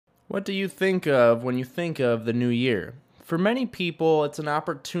What do you think of when you think of the new year? For many people, it's an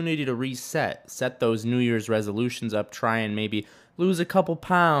opportunity to reset, set those New Year's resolutions up, try and maybe lose a couple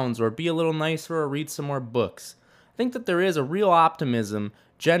pounds or be a little nicer or read some more books. I think that there is a real optimism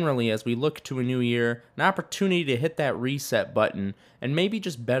generally as we look to a new year, an opportunity to hit that reset button and maybe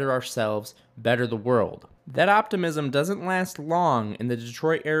just better ourselves, better the world. That optimism doesn't last long in the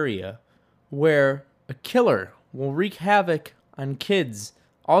Detroit area, where a killer will wreak havoc on kids,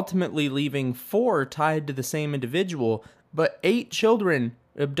 ultimately leaving 4 tied to the same individual, but 8 children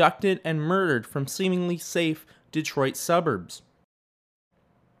abducted and murdered from seemingly safe Detroit suburbs.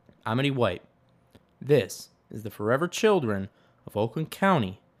 Amity White. This is the Forever Children of Oakland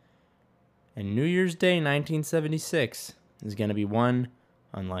County, and New Year's Day 1976 is going to be one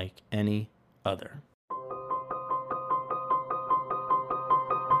unlike any other.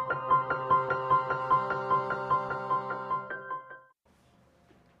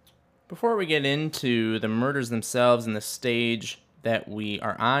 Before we get into the murders themselves and the stage that we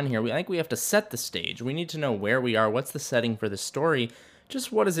are on here, I think we have to set the stage. We need to know where we are, what's the setting for the story,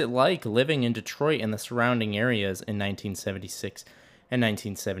 just what is it like living in Detroit and the surrounding areas in 1976 and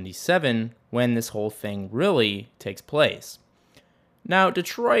 1977 when this whole thing really takes place. Now,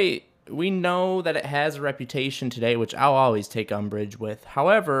 Detroit, we know that it has a reputation today, which I'll always take umbrage with.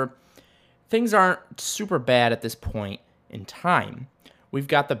 However, things aren't super bad at this point in time. We've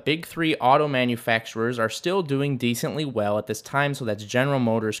got the big 3 auto manufacturers are still doing decently well at this time, so that's General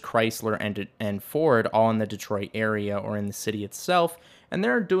Motors, Chrysler, and Ford, all in the Detroit area or in the city itself, and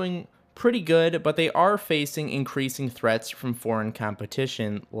they're doing pretty good, but they are facing increasing threats from foreign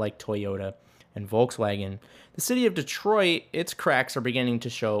competition like Toyota and Volkswagen. The city of Detroit, its cracks are beginning to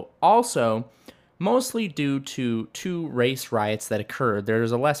show also, mostly due to 2 race riots that occurred.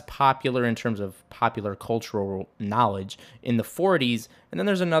 There's a less popular in terms of popular cultural knowledge in the 40s, and then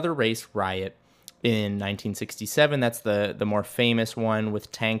there's another race riot in 1967. That's the more famous one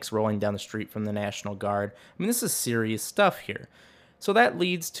with tanks rolling down the street from the National Guard. I mean, this is serious stuff here. So that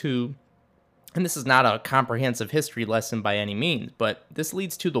leads to, and this is not a comprehensive history lesson by any means, but this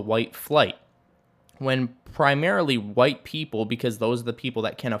leads to the white flight, when primarily white people, because those are the people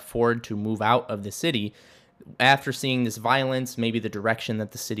that can afford to move out of the city, after seeing this violence, maybe the direction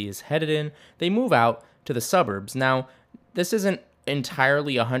that the city is headed in, they move out to the suburbs. Now, this isn't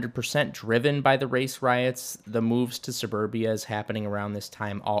entirely 100% driven by the race riots. The moves to suburbia is happening around this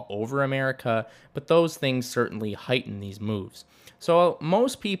time all over America, but those things certainly heighten these moves. So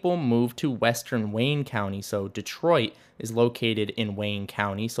most people move to western Wayne County. So Detroit is located in Wayne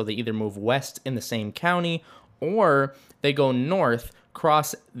County. So they either move west in the same county or they go north,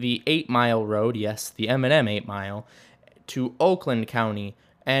 cross the 8-mile road, yes, the M&M 8 Mile, to Oakland County.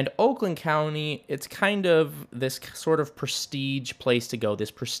 And Oakland County, it's kind of this sort of prestige place to go,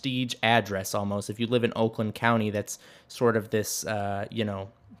 this prestige address almost. If you live in Oakland County, that's sort of this,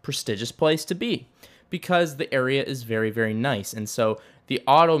 prestigious place to be, because the area is very, very nice. And so the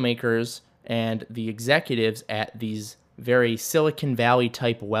automakers and the executives at these very Silicon Valley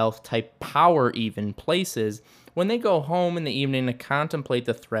type wealth, type power even places, when they go home in the evening to contemplate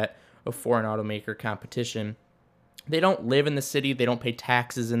the threat of foreign automaker competition, they don't live in the city, they don't pay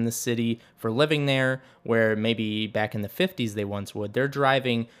taxes in the city for living there, where maybe back in the 50s they once would. They're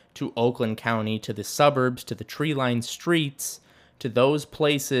driving to Oakland County, to the suburbs, to the tree-lined streets, to those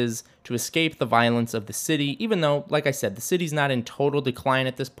places to escape the violence of the city, even though, like I said, the city's not in total decline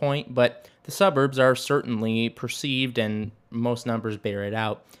at this point, but the suburbs are certainly perceived, and most numbers bear it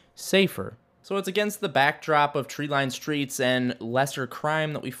out, safer. So it's against the backdrop of tree-lined streets and lesser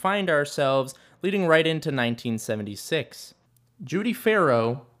crime that we find ourselves leading right into 1976. Judy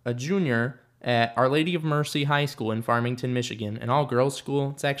Farrow, a junior at Our Lady of Mercy High School in Farmington, Michigan, an all-girls school.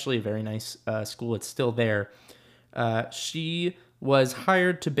 It's actually a very nice school. It's still there. She was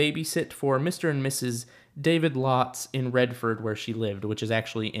hired to babysit for Mr. and Mrs. David Lotz in Redford, where she lived, which is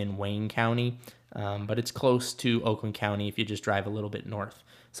actually in Wayne County, but it's close to Oakland County if you just drive a little bit north.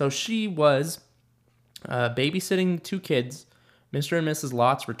 So she was babysitting 2 kids. Mr. and Mrs.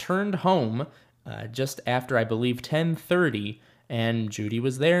 Lotz returned home just after, I believe, 10:30, and Judy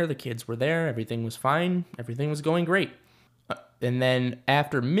was there, the kids were there, everything was fine, everything was going great. And then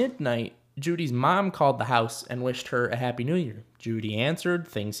after midnight, Judy's mom called the house and wished her a Happy New Year. Judy answered,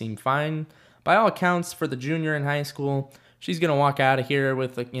 things seemed fine. By all accounts, for the junior in high school, she's going to walk out of here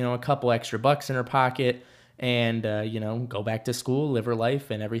with a couple extra bucks in her pocket and go back to school, live her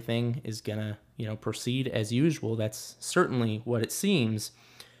life, and everything is going to proceed as usual. That's certainly what it seems.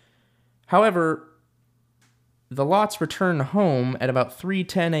 However, the Lotz returned home at about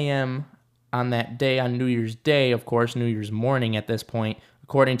 3:10 a.m. on that day, on New Year's Day, of course, New Year's morning at this point,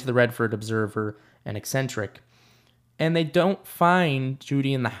 according to the Redford Observer and Eccentric. And they don't find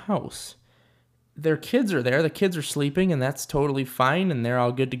Judy in the house. Their kids are there. The kids are sleeping, and that's totally fine, and they're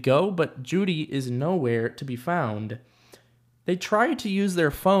all good to go, but Judy is nowhere to be found. They tried to use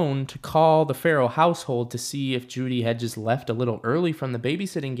their phone to call the Farrow household to see if Judy had just left a little early from the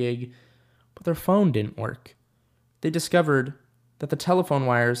babysitting gig, but their phone didn't work. They discovered that the telephone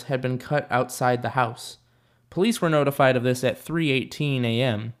wires had been cut outside the house. Police were notified of this at 3:18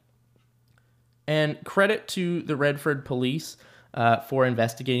 a.m. And credit to the Redford police for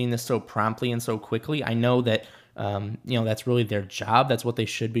investigating this so promptly and so quickly. I know that that's really their job. That's what they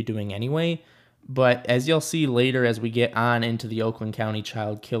should be doing anyway. But as you'll see later, as we get on into the Oakland County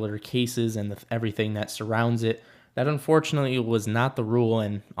child killer cases and everything that surrounds it, that unfortunately was not the rule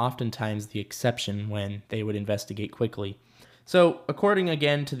and oftentimes the exception when they would investigate quickly. So, according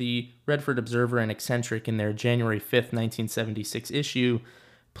again to the Redford Observer and Eccentric in their January 5th, 1976 issue,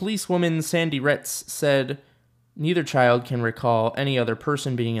 policewoman Sandy Retz said neither child can recall any other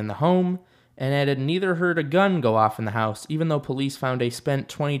person being in the home, and added neither heard a gun go off in the house, even though police found a spent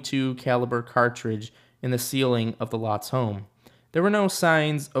 .22 caliber cartridge in the ceiling of the Lotz home. There were no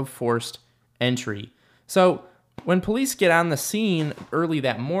signs of forced entry. So, when police get on the scene early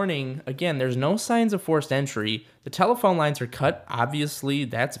that morning, again, there's no signs of forced entry. The telephone lines are cut. Obviously,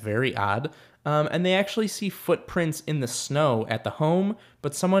 that's very odd. And they actually see footprints in the snow at the home,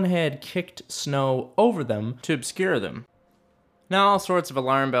 but someone had kicked snow over them to obscure them. Now all sorts of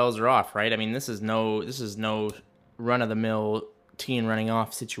alarm bells are off, right? I mean, this is no run-of-the-mill teen running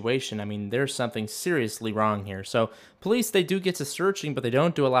off situation. I mean, there's something seriously wrong here. So police, they do get to searching, but they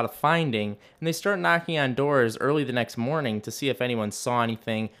don't do a lot of finding, and they start knocking on doors early the next morning to see if anyone saw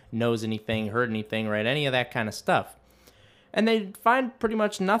anything, knows anything, heard anything, right? Any of that kind of stuff. And they find pretty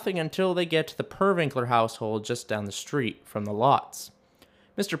much nothing until they get to the Pervinkler household just down the street from the Lotz.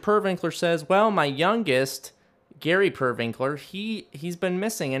 Mr. Pervinkler says, well, my youngest, Gary Pervinkler, he's been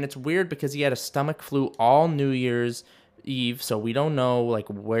missing, and it's weird because he had a stomach flu all New Year's Eve, so we don't know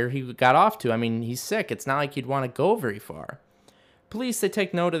where he got off to. I mean, he's sick. It's not like you'd want to go very far. Police, they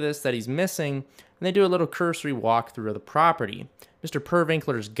take note of this, that he's missing, and they do a little cursory walkthrough of the property. Mr.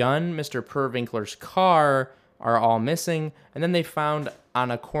 Pervinkler's gun, Mr. Pervinkler's car are all missing, and then they found on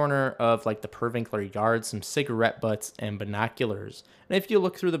a corner of the Pervinkler yard some cigarette butts and binoculars. And if you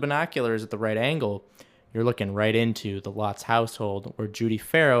look through the binoculars at the right angle, you're looking right into the Lotz household where Judy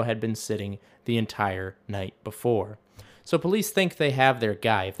Farrow had been sitting the entire night before. So police think they have their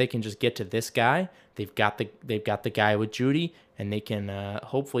guy. If they can just get to this guy, they've got the guy with Judy, and they can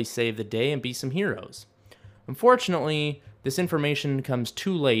hopefully save the day and be some heroes. Unfortunately, this information comes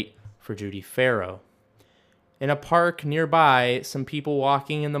too late for Judy Farrow. In a park nearby, some people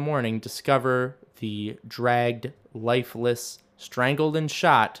walking in the morning discover the dragged, lifeless, strangled and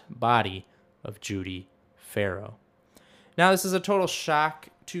shot body of Judy Farrow. Now, this is a total shock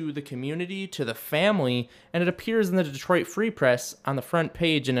to the community, to the family, and it appears in the Detroit Free Press on the front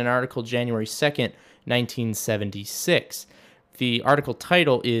page in an article January 2nd, 1976. The article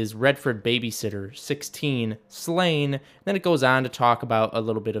title is Redford Babysitter 16 Slain. Then it goes on to talk about a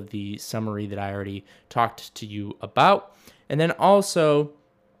little bit of the summary that I already talked to you about. And then also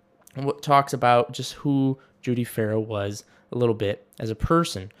talks about just who Judy Farrow was a little bit as a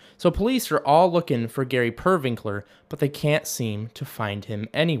person. So police are all looking for Gary Pervinkler, but they can't seem to find him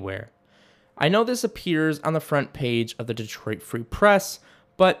anywhere. I know this appears on the front page of the Detroit Free Press,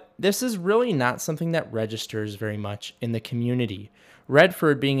 but this is really not something that registers very much in the community.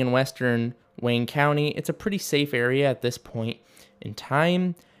 Redford being in western Wayne County, it's a pretty safe area at this point in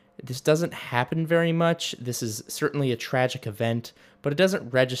time. This doesn't happen very much. This is certainly a tragic event, but it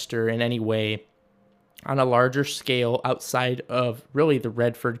doesn't register in any way on a larger scale outside of really the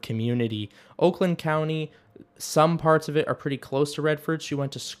Redford community. Oakland County, some parts of it are pretty close to Redford. She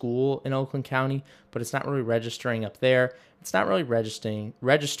went to school in Oakland County, but it's not really registering up there. It's not really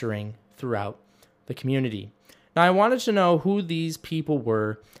registering throughout the community. Now, I wanted to know who these people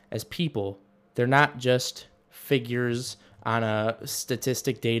were as people. They're not just figures on a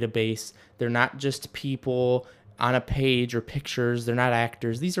statistic database. They're not just people on a page or pictures. They're not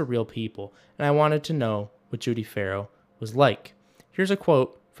actors. These are real people. And I wanted to know what Judy Farrow was like. Here's a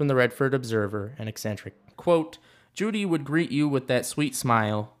quote from the Redford Observer and Eccentric. Quote, Judy would greet you with that sweet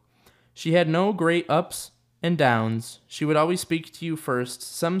smile. She had no great ups and downs. She would always speak to you first.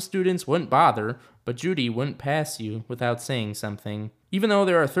 Some students wouldn't bother, but Judy wouldn't pass you without saying something. Even though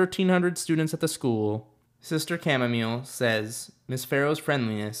there are 1,300 students at the school, Sister Chamomile says Miss Farrow's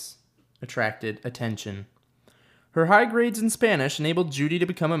friendliness attracted attention. Her high grades in Spanish enabled Judy to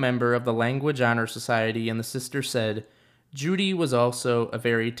become a member of the Language Honor Society, and the sister said, Judy was also a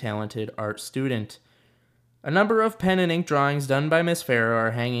very talented art student. A number of pen and ink drawings done by Miss Farrow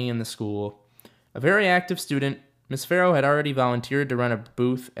are hanging in the school. A very active student, Miss Farrow had already volunteered to run a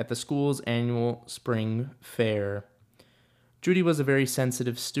booth at the school's annual spring fair. Judy was a very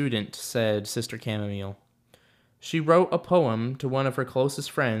sensitive student, said Sister Chamomile. She wrote a poem to one of her closest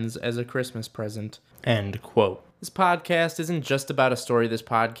friends as a Christmas present. End quote. This podcast isn't just about a story. This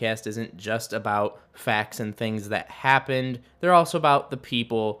podcast isn't just about facts and things that happened. They're also about the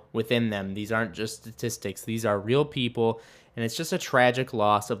people within them. These aren't just statistics. These are real people, and it's just a tragic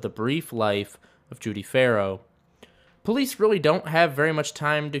loss of the brief life of Judy Farrow. Police really don't have very much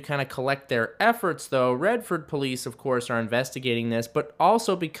time to kind of collect their efforts, though. Redford police, of course, are investigating this, but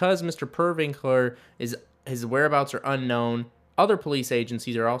also because Mr. Pervinkler his whereabouts are unknown, other police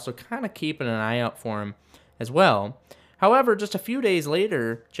agencies are also kind of keeping an eye out for him as well. However, just a few days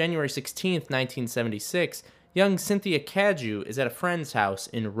later, January 16th, 1976, young Cynthia Cadieux is at a friend's house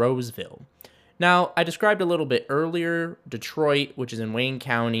in Roseville. Now, I described a little bit earlier Detroit, which is in Wayne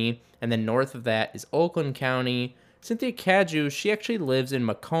County, and then north of that is Oakland County. Cynthia Cadieux, she actually lives in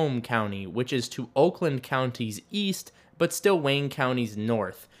Macomb County, which is to Oakland County's east, but still Wayne County's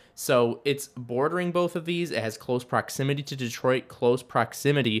north. So it's bordering both of these. It has close proximity to Detroit, close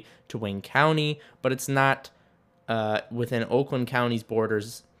proximity to Wayne County, but it's not within Oakland County's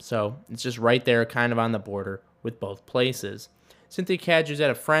borders. So it's just right there, kind of on the border with both places. Cynthia Cadieux's at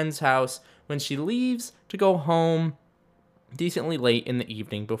a friend's house when she leaves to go home decently late in the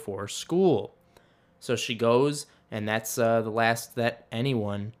evening before school. So she goes, and that's the last that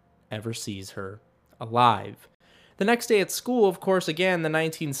anyone ever sees her alive. The next day at school, of course, again, the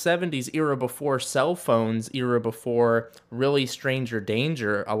 1970s, era before cell phones, era before really stranger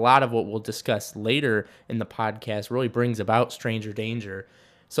danger. A lot of what we'll discuss later in the podcast really brings about stranger danger.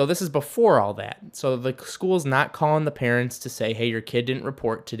 So this is before all that. So the school's not calling the parents to say, hey, your kid didn't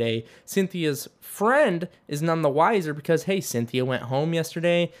report today. Cynthia's friend is none the wiser because, hey, Cynthia went home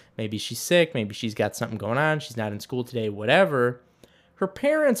yesterday. Maybe she's sick. Maybe she's got something going on. She's not in school today, whatever. Her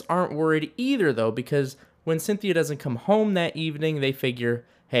parents aren't worried either, though, because when Cynthia doesn't come home that evening, they figure,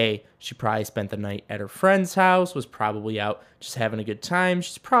 hey, she probably spent the night at her friend's house, was probably out just having a good time.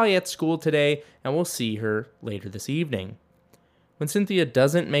 She's probably at school today, and we'll see her later this evening. When Cynthia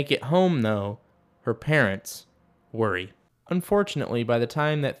doesn't make it home, though, her parents worry. Unfortunately, by the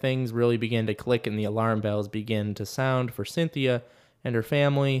time that things really begin to click and the alarm bells begin to sound for Cynthia and her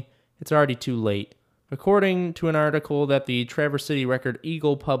family, it's already too late. According to an article that the Traverse City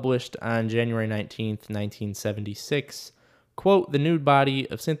Record-Eagle published on January 19th, 1976, quote, the nude body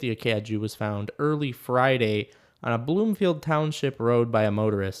of Cynthia Cadieux was found early Friday on a Bloomfield Township road by a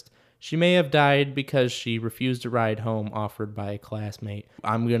motorist. She may have died because she refused a ride home offered by a classmate.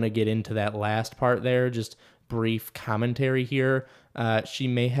 I'm going to get into that last part there, just brief commentary here. She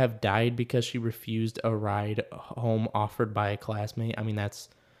may have died because she refused a ride home offered by a classmate. I mean, that's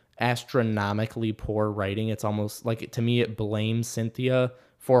astronomically poor writing. It's almost like, to me, it blames Cynthia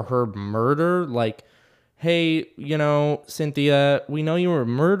for her murder. Like, hey, Cynthia, we know you were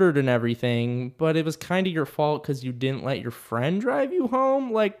murdered and everything, but it was kind of your fault because you didn't let your friend drive you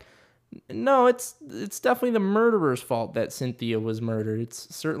home. Like, no, it's definitely the murderer's fault that Cynthia was murdered.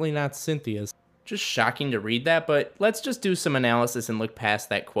 It's certainly not Cynthia's. Just shocking to read that, but let's just do some analysis and look past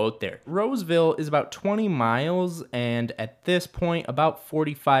that quote there. Roseville is about 20 miles and at this point about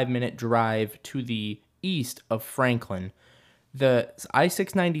 45-minute drive to the east of Franklin. The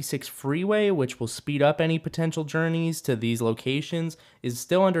I-696 freeway, which will speed up any potential journeys to these locations, is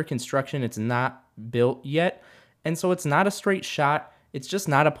still under construction. It's not built yet, and so it's not a straight shot. It's just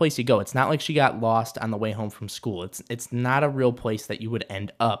not a place you go. It's not like she got lost on the way home from school. It's not a real place that you would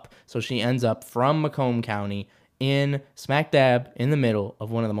end up. So she ends up from Macomb County in smack dab in the middle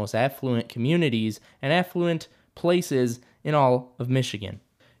of one of the most affluent communities and affluent places in all of Michigan.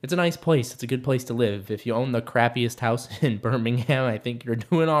 It's a nice place. It's a good place to live. If you own the crappiest house in Birmingham, I think you're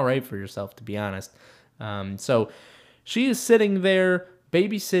doing all right for yourself, to be honest. So she is sitting there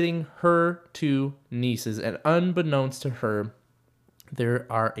babysitting her two nieces, and unbeknownst to her, there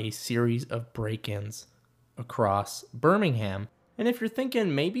are a series of break-ins across Birmingham. And if you're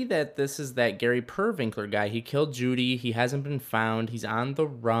thinking maybe that this is that Gary Pervinkler guy, he killed Judy, he hasn't been found, he's on the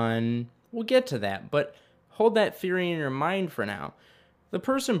run, we'll get to that. But hold that theory in your mind for now. The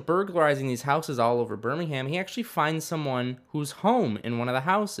person burglarizing these houses all over Birmingham, he actually finds someone who's home in one of the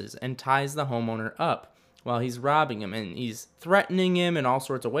houses and ties the homeowner up while he's robbing him. And he's threatening him in all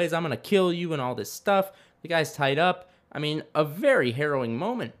sorts of ways. I'm going to kill you and all this stuff. The guy's tied up. I mean, a very harrowing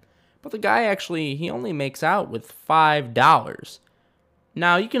moment. But the guy actually, he only makes out with $5.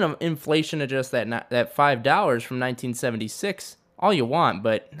 Now, you can inflation adjust that $5 from 1976 all you want,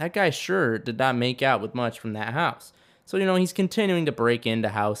 but that guy sure did not make out with much from that house. So, he's continuing to break into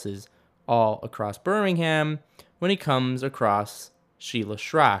houses all across Birmingham when he comes across Sheila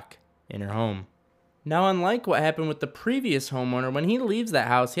Schrock in her home. Now, unlike what happened with the previous homeowner, when he leaves that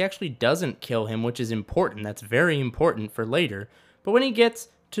house, he actually doesn't kill him, which is important. That's very important for later. But when he gets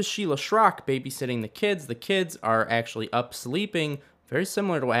to Sheila Schrock babysitting the kids are actually up sleeping, very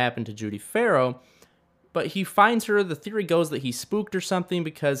similar to what happened to Judy Farrow. But he finds her. The theory goes that he's spooked or something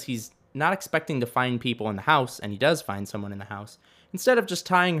because he's not expecting to find people in the house, and he does find someone in the house. Instead of just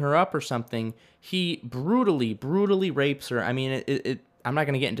tying her up or something, he brutally rapes her. I mean, I'm not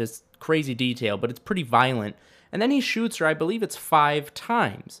going to get into crazy detail, but it's pretty violent. And then he shoots her, I believe it's 5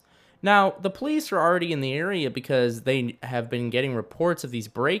 times. Now, the police are already in the area because they have been getting reports of these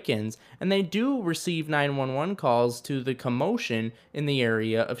break-ins, and they do receive 911 calls to the commotion in the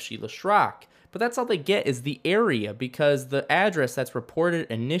area of Sheila Schrock. But that's all they get is the area, because the address that's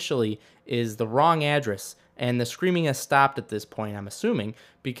reported initially is the wrong address, and the screaming has stopped at this point, I'm assuming,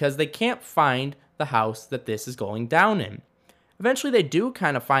 because they can't find the house that this is going down in. Eventually, they do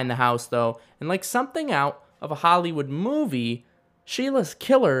kind of find the house, though, and like something out of a Hollywood movie, Sheila's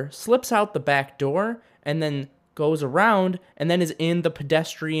killer slips out the back door and then goes around and then is in the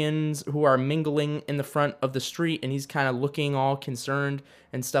pedestrians who are mingling in the front of the street, and he's kind of looking all concerned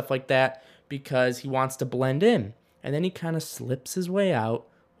and stuff like that because he wants to blend in. And then he kind of slips his way out,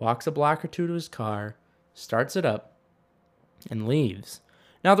 walks a block or two to his car, starts it up, and leaves.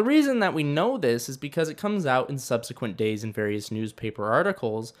 Now, the reason that we know this is because it comes out in subsequent days in various newspaper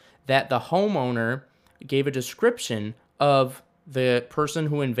articles that the homeowner gave a description of the person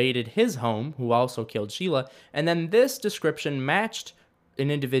who invaded his home, who also killed Sheila, and then this description matched an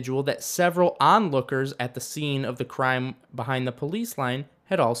individual that several onlookers at the scene of the crime behind the police line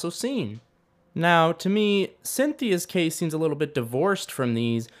had also seen. Now, to me, Cynthia's case seems a little bit divorced from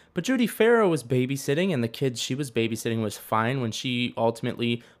these, but Judy Farrow was babysitting, and the kids she was babysitting was fine when she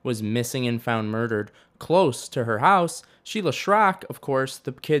ultimately was missing and found murdered close to her house. Sheila Schrock, of course,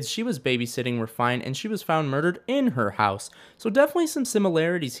 the kids she was babysitting were fine, and she was found murdered in her house. So definitely some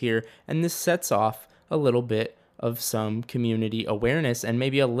similarities here, and this sets off a little bit of some community awareness and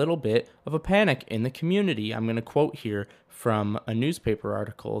maybe a little bit of a panic in the community. I'm going to quote here from a newspaper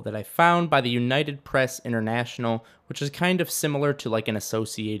article that I found by the United Press International, which is kind of similar to like an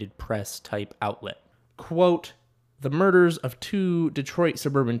Associated Press type outlet. Quote, "The murders of 2 Detroit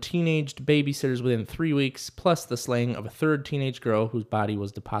suburban teenage babysitters within 3 weeks, plus the slaying of a 3rd teenage girl whose body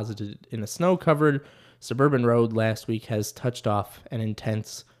was deposited in a snow-covered suburban road last week has touched off an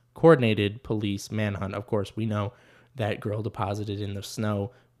intense, coordinated police manhunt." Of course, we know that girl deposited in the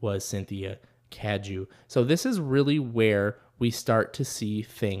snow was Cynthia Cadieux. So this is really where we start to see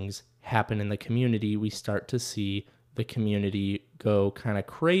things happen in the community. We start to see the community go kind of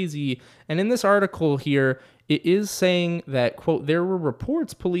crazy. And in this article here, it is saying that, quote, "There were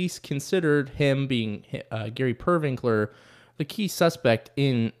reports police considered him," being Gary Pervinkler, "the key suspect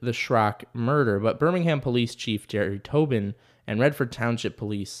in the Schrock murder, but Birmingham Police Chief Jerry Tobin and Redford Township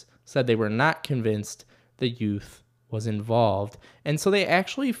Police said they were not convinced the youth was involved." And so they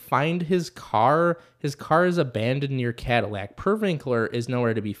actually find his car. His car is abandoned near Cadillac. Pervinkler is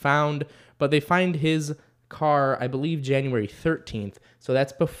nowhere to be found, but they find his car, I believe, January 13th. So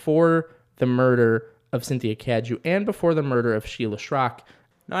that's before the murder of Cynthia Cadieux and before the murder of Sheila Schrock.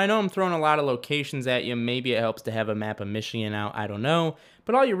 Now, I know I'm throwing a lot of locations at you. Maybe it helps to have a map of Michigan out. I don't know.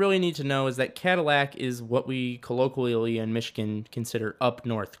 But all you really need to know is that Cadillac is what we colloquially in Michigan consider up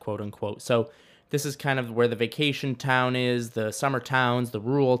north, quote unquote. So this is kind of where the vacation town is, the summer towns, the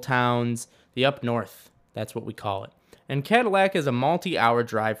rural towns, the up north. That's what we call it. And Cadillac is a multi-hour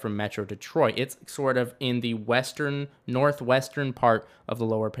drive from Metro Detroit. It's sort of in the northwestern part of the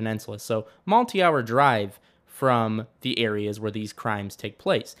Lower Peninsula. So multi-hour drive from the areas where these crimes take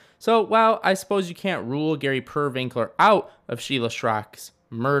place. So while I suppose you can't rule Gary Pervinkler out of Sheila Schrock's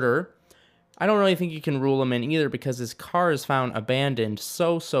murder, I don't really think you can rule him in either because his car is found abandoned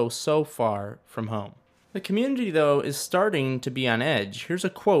so far from home. The community, though, is starting to be on edge. Here's a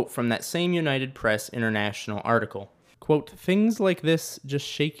quote from that same United Press International article. Quote, "Things like this just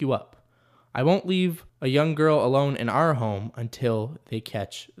shake you up. I won't leave a young girl alone in our home until they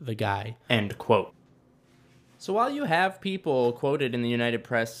catch the guy." End quote. So while you have people quoted in the United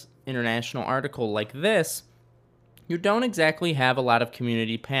Press International article like this, you don't exactly have a lot of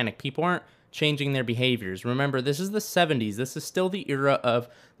community panic. People aren't changing their behaviors. Remember, this is the 70s. This is still the era of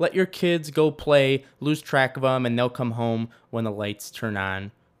let your kids go play, lose track of them, and they'll come home when the lights turn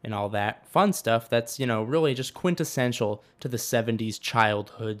on and all that fun stuff that's, really just quintessential to the 70s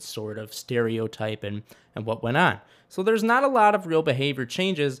childhood sort of stereotype and what went on. So there's not a lot of real behavior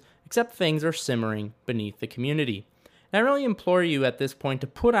changes, except things are simmering beneath the community. And I really implore you at this point to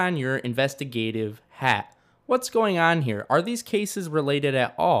put on your investigative hat. What's going on here? Are these cases related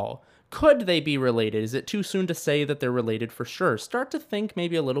at all? Could they be related? Is it too soon to say that they're related for sure? Start to think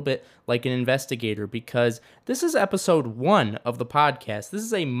maybe a little bit like an investigator, because this is episode 1 of the podcast. This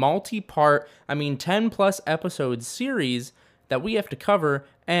is a multi-part, 10 plus episode series that we have to cover.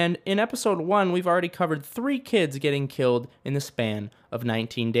 And in episode 1, we've already covered 3 kids getting killed in the span of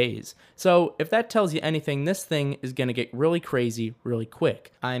 19 days. So if that tells you anything, this thing is going to get really crazy really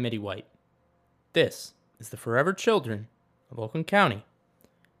quick. I'm Eddie White. This is the Forever Children of Oakland County.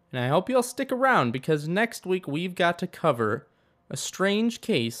 And I hope you'll stick around, because next week we've got to cover a strange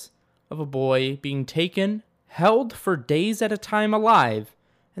case of a boy being taken, held for days at a time alive,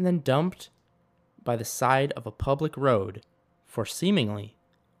 and then dumped by the side of a public road for seemingly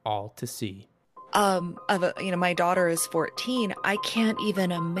all to see. My daughter is 14. I can't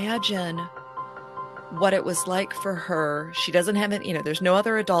even imagine what it was like for her. She doesn't have it, there's no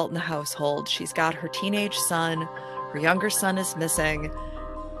other adult in the household. She's got her teenage son. Her younger son is missing.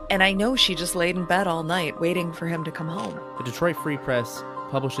 And I know she just laid in bed all night waiting for him to come home. The Detroit Free Press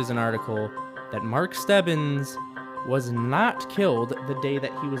publishes an article that Mark Stebbins was not killed the day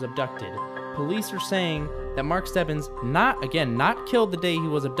that he was abducted. Police are saying that Mark Stebbins not killed the day he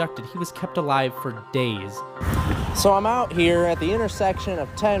was abducted. He was kept alive for days. So I'm out here at the intersection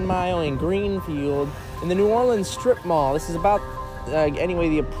of 10 Mile and Greenfield in the New Orleans Strip Mall. This is about,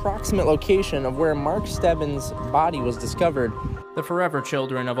 the approximate location of where Mark Stebbins' body was discovered. The Forever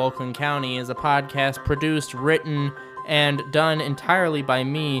Children of Oakland County is a podcast produced, written, and done entirely by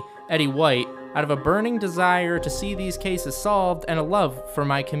me, Eddie White, out of a burning desire to see these cases solved and a love for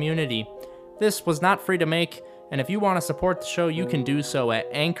my community. This was not free to make, and if you want to support the show, you can do so at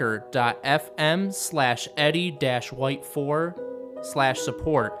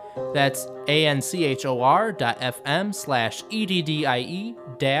anchor.fm/Eddie-White4/support. That's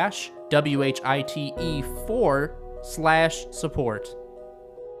anchor.fm/EDDIE-WHITE4/support.